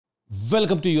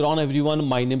Welcome to Euron, everyone.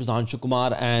 My name is Anshu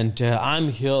Kumar, and I'm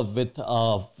here with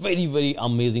a very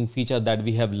amazing feature that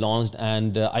we have launched,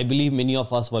 and I believe many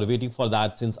of us were waiting for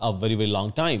that since a very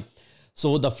long time.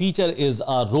 So the feature is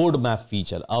a roadmap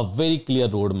feature, a very clear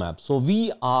roadmap. So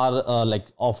we are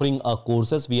offering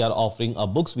courses, we are offering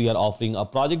books, we are offering a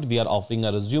project, we are offering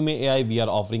a resume AI, we are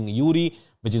offering Yuri,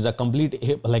 which is a complete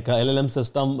like a LLM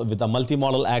system with a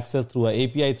multi-model access through a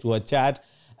API, through a chat.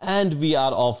 And we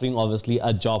are offering obviously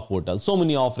a job portal. So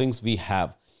many offerings we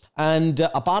have. And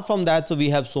apart from that, so we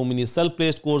have so many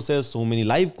self-paced courses, so many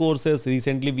live courses.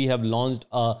 Recently, we have launched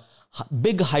a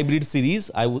big hybrid series.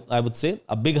 I would say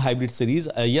a big hybrid series.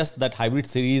 Yes, that hybrid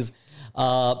series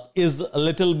is a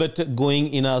little bit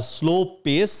going in a slow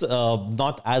pace,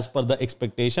 not as per the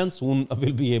expectation. Soon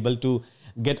we'll be able to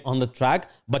get on the track,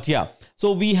 but yeah,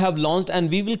 so we have launched and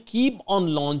we will keep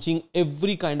on launching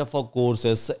every kind of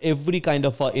courses, every kind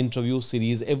of interview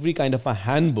series, every kind of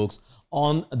handbooks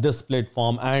on this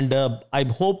platform. And I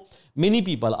hope many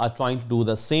people are trying to do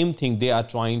the same thing. They are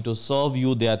trying to serve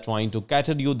you, they are trying to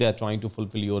cater you, they are trying to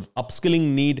fulfill your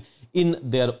upskilling need in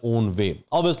their own way.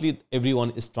 Obviously everyone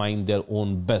is trying their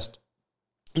own best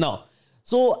now.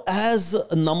 So as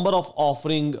a number of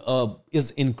offering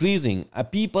is increasing,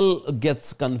 people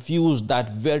gets confused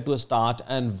that where to start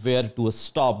and where to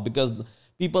stop, because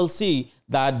people see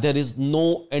that there is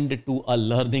no end to a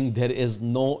learning, there is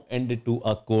no end to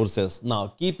a courses.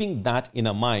 Now, keeping that in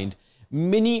mind,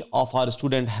 many of our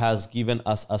students has given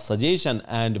us a suggestion,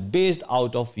 and based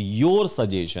out of your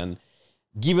suggestion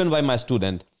given by my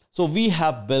student, so we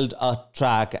have built a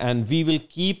track and we will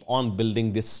keep on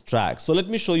building this track. So let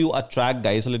me show you a track,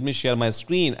 guys. So let me share my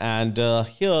screen, and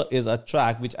here is a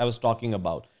track which I was talking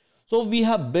about. So we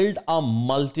have built a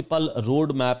multiple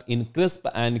roadmap in crisp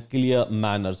and clear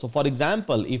manner. So for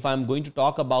example, if I'm going to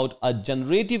talk about a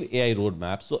generative AI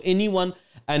roadmap, so anyone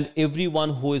and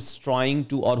everyone who is trying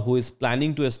to or who is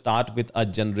planning to start with a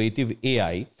generative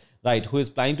AI, right, who is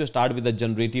planning to start with a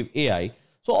generative AI,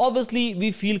 so obviously we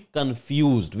feel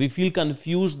confused. We feel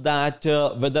confused that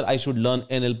whether I should learn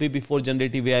NLP before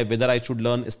generative AI, whether I should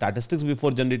learn statistics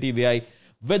before generative AI,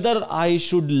 whether I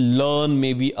should learn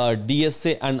maybe a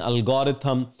DSA and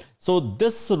algorithm. So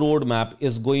this roadmap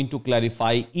is going to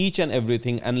clarify each and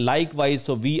everything. And likewise,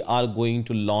 so we are going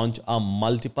to launch a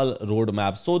multiple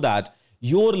roadmap so that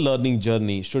your learning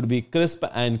journey should be crisp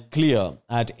and clear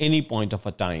at any point of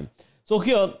a time. So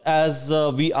here, as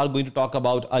we are going to talk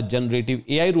about a generative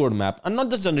AI roadmap, and not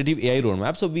just generative AI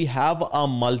roadmap, so we have a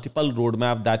multiple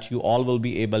roadmap that you all will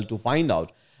be able to find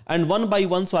out. And one by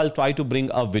one, so I'll try to bring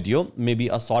a video, maybe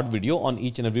a short video on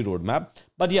each and every roadmap.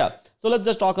 But yeah, so let's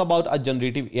just talk about a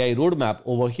generative AI roadmap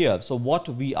over here. So what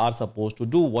we are supposed to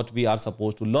do, what we are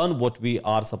supposed to learn, what we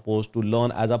are supposed to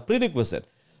learn as a prerequisite.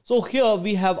 So here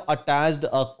we have attached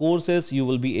courses. You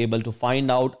will be able to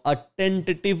find out a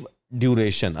tentative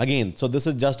duration again. So this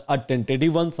is just a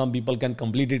tentative one. Some people can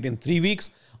complete it in 3 weeks,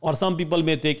 or some people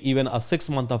may take even a 6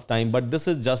 month of time, but this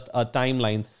is just a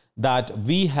timeline that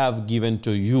we have given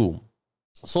to you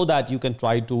so that you can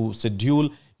try to schedule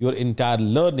your entire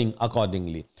learning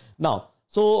accordingly. Now,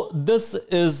 so this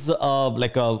is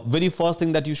like a very first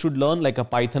thing that you should learn, like a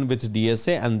Python with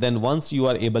DSA. And then once you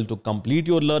are able to complete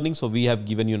your learning, so we have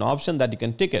given you an option that you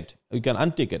can tick it, you can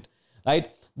untick it, right?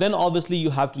 Then obviously you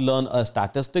have to learn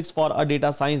statistics for a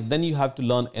data science. Then you have to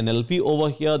learn NLP over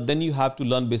here. Then you have to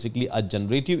learn basically a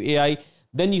generative AI.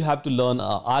 Then you have to learn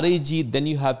RAG. Then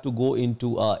you have to go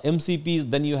into MCPs.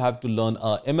 Then you have to learn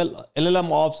LLM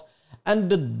ops.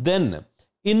 And then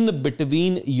in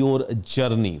between your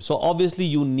journey, so obviously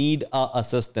you need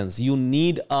assistance. You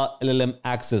need LLM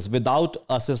access. Without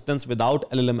assistance, without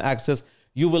LLM access,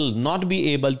 you will not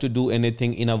be able to do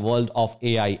anything in a world of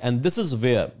AI. And this is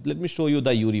where, let me show you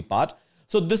the Yuri part.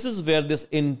 So this is where this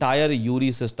entire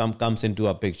Yuri system comes into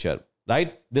a picture,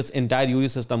 right? This entire Yuri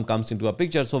system comes into a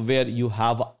picture. So where you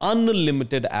have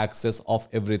unlimited access of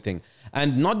everything.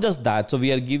 And not just that, so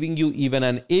we are giving you even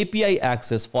an API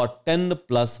access for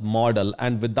 10+ model.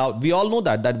 And we all know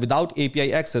that without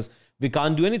API access, we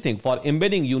can't do anything. For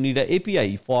embedding, you need an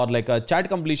API. For like a chat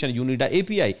completion, you need an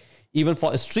API. Even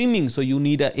for streaming, so you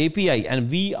need an API,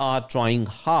 and we are trying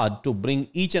hard to bring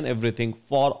each and everything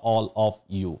for all of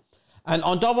you. And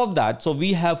on top of that, so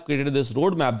we have created this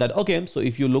roadmap that, okay, so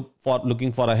if you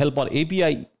looking for a help or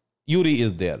API, Yuri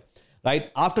is there,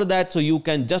 right? After that, so you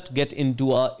can just get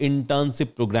into a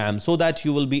internship program so that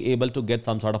you will be able to get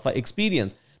some sort of a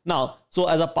experience. Now, so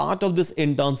as a part of this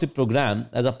internship program,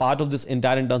 as a part of this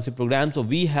entire internship program, so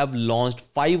we have launched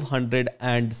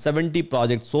 570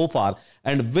 projects so far,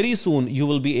 and very soon you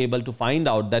will be able to find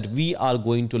out that we are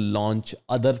going to launch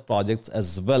other projects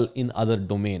as well in other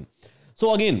domain.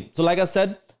 So again, so like I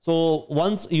said, so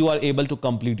once you are able to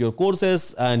complete your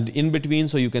courses, and in between,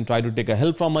 so you can try to take a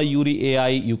help from a Euron AI,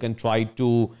 you can try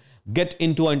to get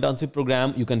into an internship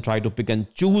program, you can try to pick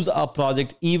and choose a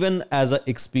project even as an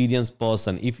experienced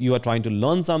person. If you are trying to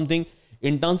learn something,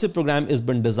 internship program has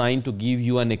been designed to give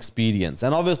you an experience.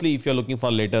 And obviously if you're looking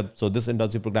for later, so this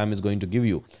internship program is going to give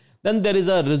you. Then there is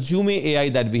a resume AI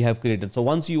that we have created. So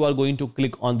once you are going to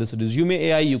click on this resume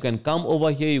AI, you can come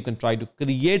over here, you can try to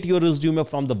create your resume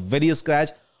from the very scratch,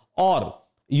 or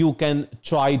you can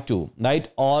try to, right?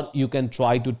 Or you can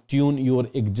try to tune your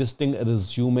existing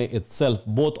resume itself.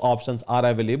 Both options are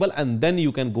available, and then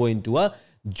you can go into a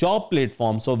job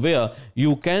platform. So where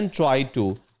you can try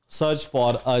to search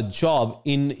for a job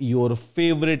in your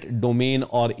favorite domain,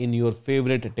 or in your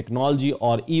favorite technology,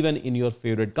 or even in your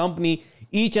favorite company.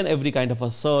 Each and every kind of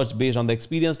a search based on the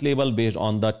experience level, based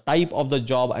on the type of the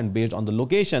job, and based on the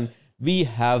location, we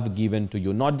have given to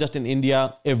you, not just in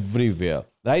India, everywhere,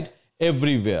 right?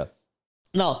 Everywhere.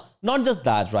 Now, not just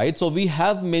that, right? So we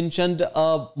have mentioned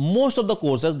most of the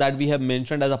courses that we have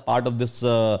mentioned as a part of this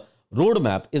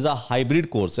roadmap is a hybrid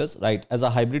courses, right? As a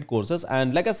hybrid courses.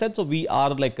 And like I said, so we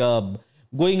are like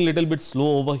going a little bit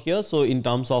slow over here. So in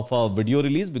terms of video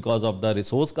release, because of the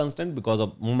resource constraint, because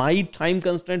of my time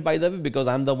constraint, by the way, because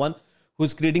I'm the one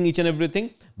who's creating each and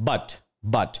everything. But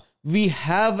we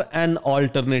have an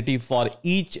alternative for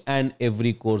each and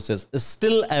every courses is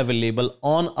still available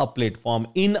on a platform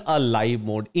in a live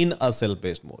mode, in a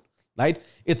self-paced mode, right?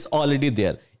 It's already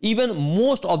there. Even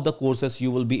most of the courses you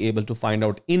will be able to find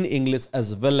out in English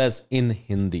as well as in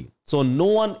Hindi. So no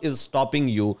one is stopping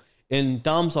you in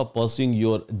terms of pursuing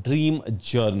your dream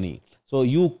journey. So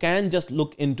you can just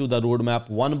look into the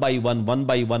roadmap one by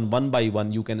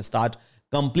one. You can start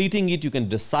completing it. You can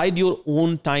decide your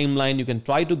own timeline. You can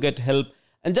try to get help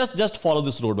and just follow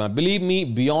this roadmap. Believe me,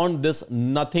 beyond this,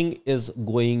 nothing is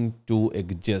going to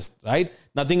exist, right?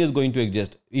 Nothing is going to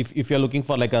exist. If you're looking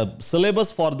for like a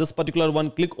syllabus for this particular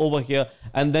one, click over here,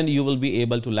 and then you will be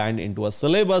able to land into a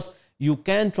syllabus. You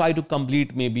can try to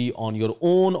complete maybe on your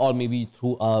own, or maybe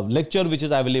through a lecture which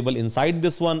is available inside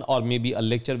this one, or maybe a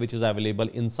lecture which is available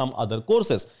in some other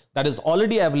courses that is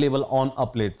already available on a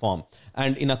platform.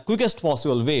 And in a quickest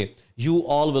possible way, you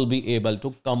all will be able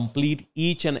to complete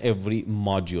each and every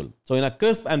module. So in a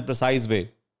crisp and precise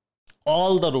way,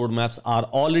 all the roadmaps are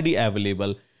already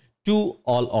available to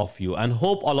all of you, and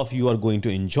hope all of you are going to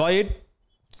enjoy it.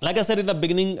 Like I said in the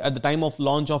beginning, at the time of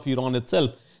launch of Euron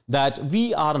itself, that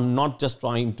we are not just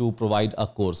trying to provide a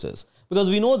courses, because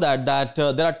we know that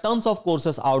there are tons of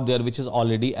courses out there which is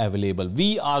already available.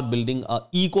 We are building an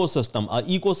ecosystem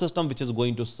which is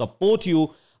going to support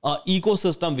you, an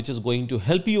ecosystem which is going to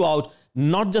help you out,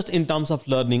 not just in terms of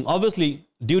learning. Obviously,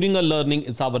 during a learning,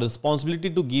 it's our responsibility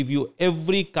to give you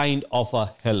every kind of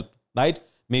a help, right?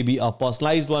 Maybe a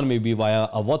personalized one, maybe via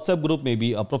a WhatsApp group,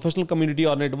 maybe a professional community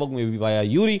or network, maybe via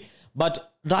Euron.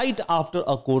 But right after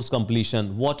a course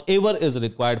completion, whatever is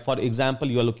required, for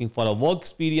example, you are looking for a work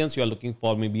experience, you are looking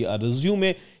for maybe a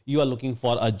resume, you are looking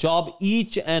for a job,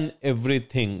 each and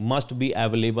everything must be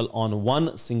available on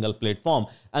one single platform.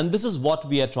 And this is what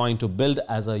we are trying to build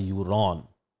as a Euron.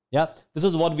 Yeah, this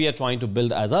is what we are trying to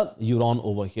build as a Euron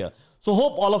over here. So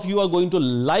hope all of you are going to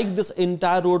like this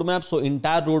entire roadmap. So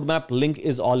entire roadmap link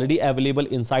is already available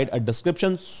inside a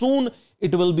description. Soon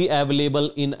it will be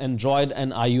available in Android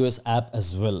and iOS app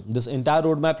as well. This entire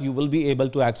roadmap you will be able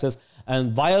to access,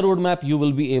 and via roadmap you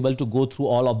will be able to go through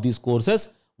all of these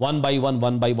courses one by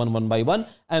one.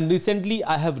 And recently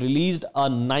I have released a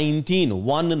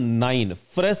 19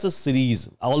 fresh series.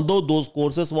 Although those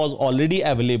courses was already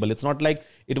available, it's not like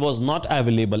it was not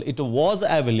available. It was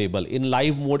available in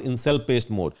live mode, in self-paced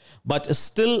mode, but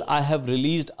still I have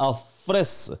released a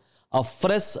fresh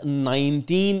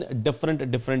 19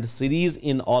 different series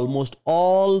in almost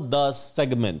all the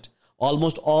segment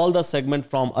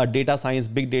from a data science,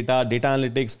 big data, data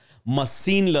analytics,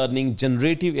 machine learning,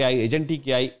 generative AI, agentic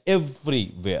AI,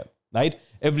 everywhere, right?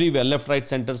 Everywhere, left, right,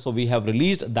 center. So we have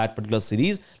released that particular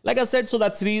series. Like I said, so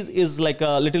that series is like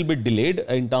a little bit delayed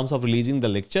in terms of releasing the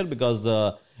lecture, because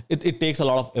it takes a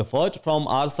lot of effort from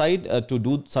our side to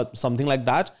do something like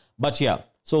that. But yeah,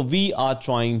 so we are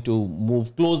trying to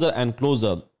move closer and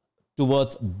closer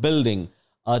towards building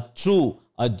a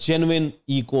genuine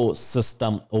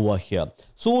ecosystem over here.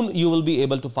 Soon you will be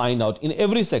able to find out in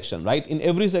every section, right? In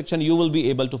every section you will be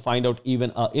able to find out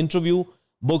even an interview,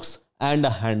 books, and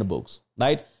handbooks,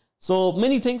 right? So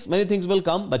many things will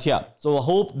come, but yeah, so I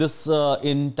hope this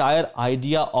entire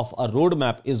idea of a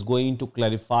roadmap is going to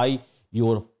clarify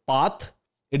your path.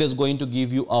 It is going to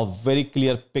give you a very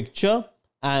clear picture,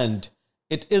 and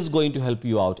it is going to help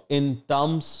you out in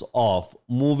terms of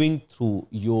moving through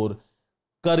your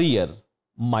career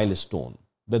milestone.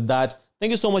 With that,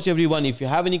 thank you so much, everyone. If you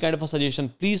have any kind of a suggestion,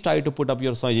 please try to put up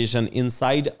your suggestion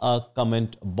inside a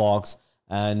comment box,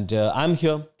 and I'm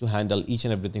here to handle each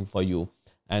and everything for you.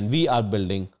 And we are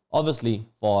building, obviously,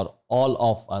 for all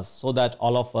of us, so that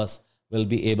all of us will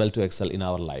be able to excel in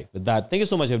our life. With that, thank you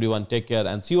so much, everyone. Take care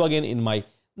and see you again in my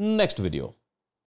next video.